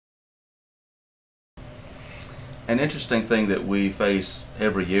An interesting thing that we face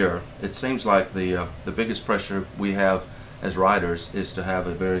every year, it seems like the biggest pressure we have as writers is to have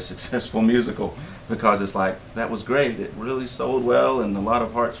a very successful musical, because it's like, that was great, it really sold well and a lot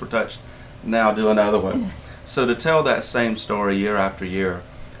of hearts were touched, now do another one. So to tell that same story year after year,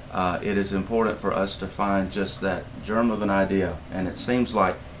 it is important for us to find just that germ of an idea, and it seems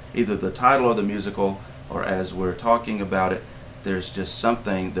like either the title of the musical or as we're talking about it, there's just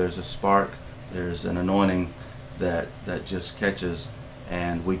something, there's a spark, there's an anointing that just catches,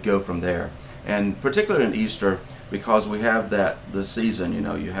 and we go from there. And particularly in Easter, because we have the season, you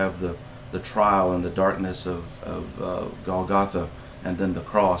know, you have the trial and the darkness of Golgotha, and then the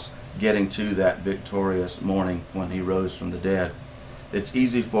cross, getting to that victorious morning when he rose from the dead. It's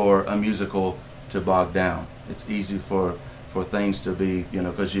easy for a musical to bog down. It's easy for things to be, you know,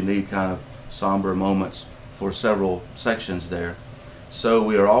 because you need kind of somber moments for several sections there. So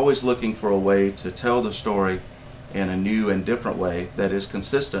we are always looking for a way to tell the story in a new and different way that is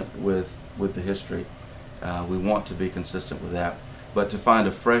consistent with the history. We want to be consistent with that, but to find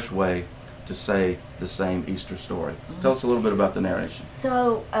a fresh way to say the same Easter story. Tell us a little bit about the narration.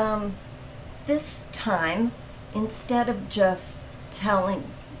 So this time, instead of just telling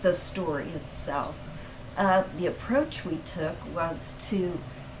the story itself, the approach we took was to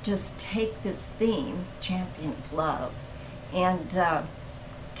just take this theme, Champion of Love, and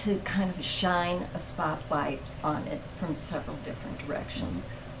to kind of shine a spotlight on it from several different directions.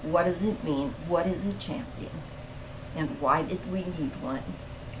 What does it mean? What is a champion? And why did we need one?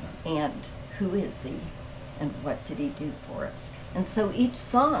 And who is he? And what did he do for us? And so each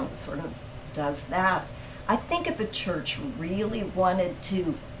song sort of does that. I think if a church really wanted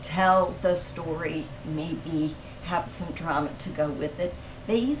to tell the story, maybe have some drama to go with it,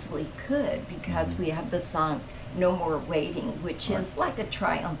 they easily could, because we have the song No More Waiting, which is like a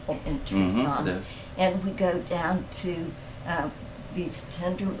triumphal entry song. And we go down to these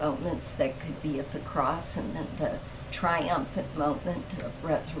tender moments that could be at the cross, and then the triumphant moment of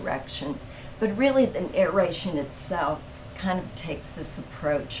resurrection. But really the narration itself kind of takes this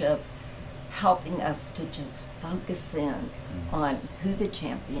approach of helping us to just focus in on who the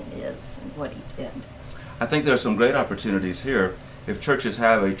champion is and what he did. I think there's some great opportunities here. If churches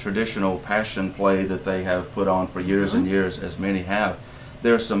have a traditional passion play that they have put on for years and years, as many have,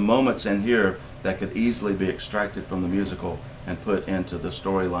 there are some moments in here that could easily be extracted from the musical and put into the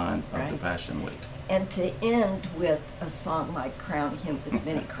storyline of the Passion Week. And to end with a song like Crown Him with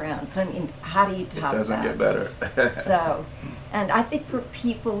Many Crowns, I mean, how do you top that? It doesn't get better. So, and I think for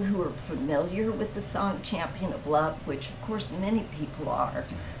people who are familiar with the song Champion of Love, which of course many people are,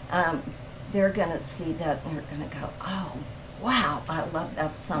 they're going to see that and they're going to go, oh, wow, I love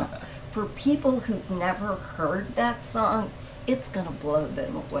that song. For people who've never heard that song, it's going to blow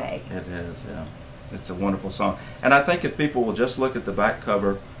them away. It is, yeah. It's a wonderful song. And I think if people will just look at the back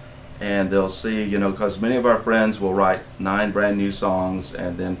cover, and they'll see, you know, because many of our friends will write 9 brand new songs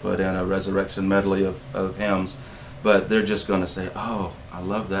and then put in a resurrection medley of hymns, but they're just going to say, oh, I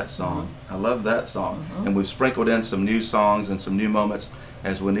love that song. I love that song. And we've sprinkled in some new songs and some new moments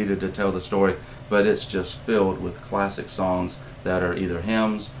as we needed to tell the story, but it's just filled with classic songs that are either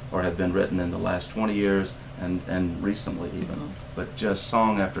hymns or have been written in the last 20 years and recently even, but just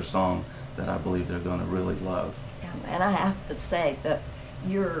song after song that I believe they're going to really love. Yeah, and I have to say that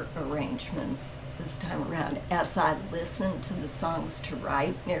your arrangements this time around, as I listened to the songs to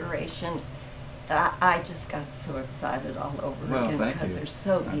write narration, I just got so excited all over again because they're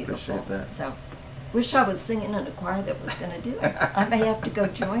so beautiful. I appreciate that. So, wish I was singing in a choir that was going to do it. I may have to go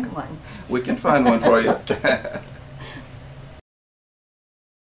join one. We can find one for you.